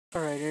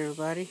Alright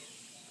everybody,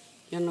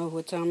 y'all know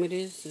what time it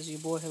is. This is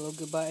your boy Hello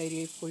Goodbye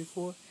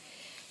 8844.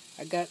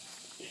 I got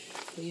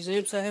these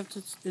amps I have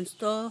to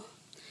install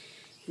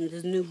in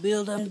this new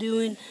build I'm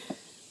doing,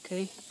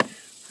 okay,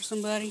 for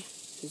somebody.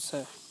 It's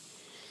I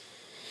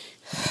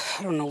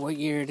don't know what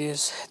year it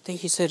is. I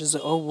think he said it's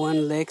an '01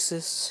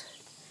 Lexus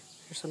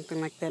or something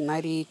like that,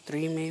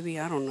 93 maybe,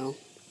 I don't know.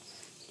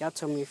 Y'all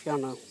tell me if y'all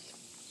know.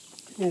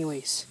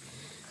 Anyways,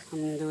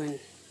 I'm doing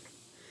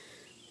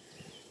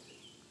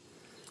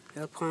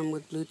Alpine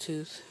with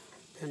Bluetooth,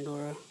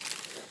 Pandora,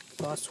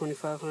 Boss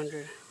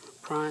 2500,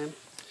 Prime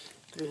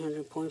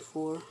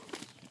 300.4.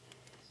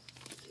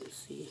 Let's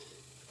see.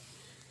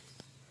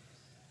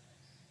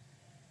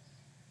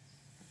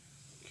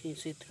 Can you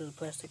see through the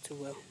plastic too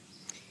well?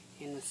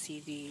 And the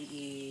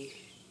CDE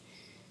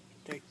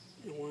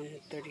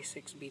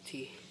 136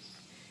 BT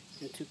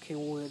and 2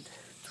 Kenwood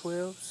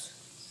 12s.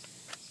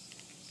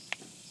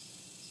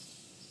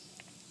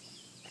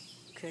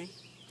 Okay,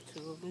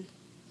 2 of them.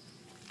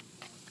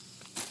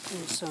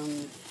 And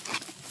some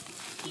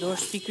door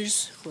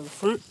speakers for the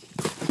front.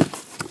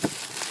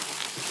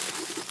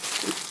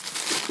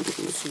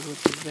 Let's see what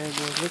these bad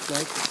boys look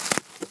like.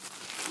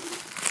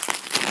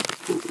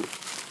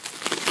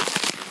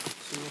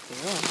 See what they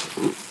are.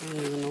 I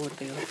don't even know what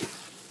they are.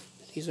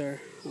 These are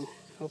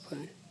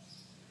Alpine.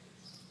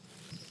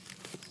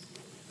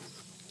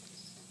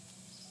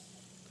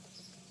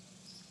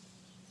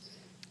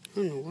 I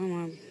don't know why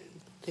my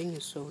thing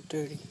is so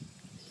dirty.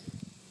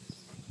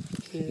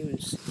 Can't even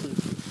see it.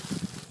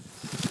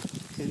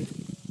 Okay,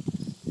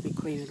 let me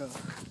clean it off.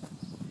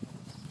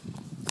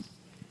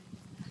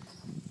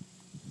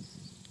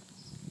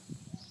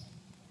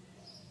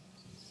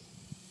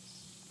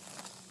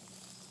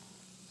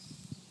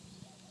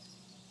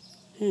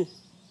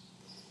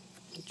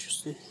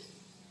 Interesting.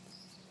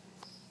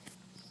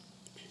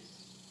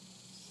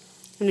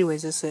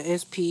 Anyways, it's a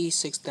SPE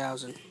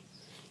 6000.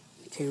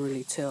 You can't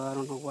really tell. I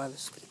don't know why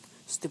this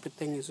stupid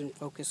thing isn't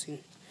focusing.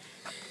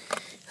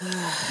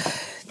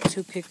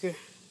 2 kicker,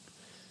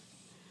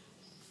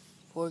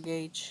 4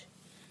 gauge,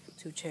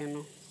 2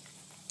 channel,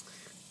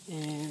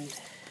 and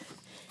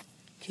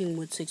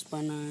Kenwood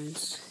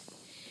 6x9s,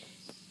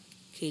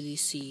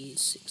 KDC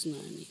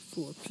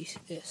 694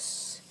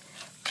 PS.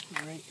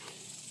 Alright.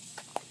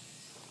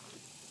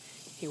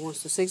 He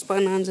wants the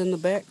 6x9s in the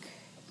back,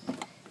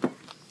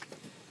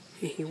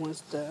 and he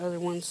wants the other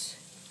ones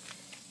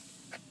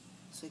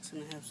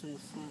 6.5s in the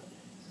front.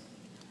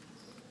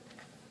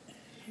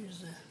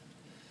 Here's a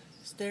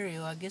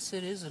stereo. I guess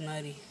it is a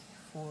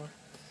 94,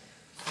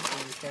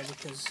 something like that,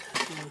 because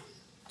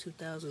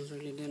 2000s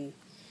really didn't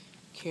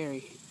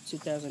carry.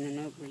 2000 and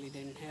up really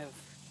didn't have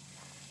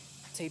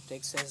tape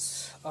decks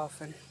as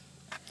often.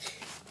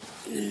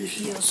 And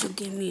he also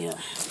gave me a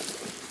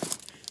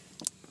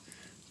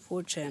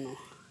 4 channel.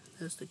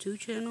 That's the 2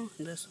 channel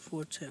and that's the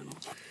 4 channel.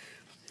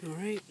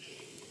 Alright.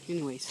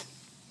 Anyways,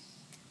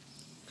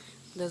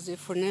 that's it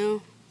for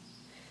now.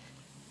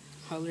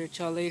 Holler at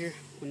y'all later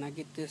when I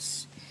get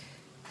this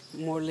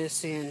more or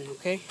less in,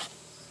 okay?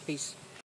 Peace.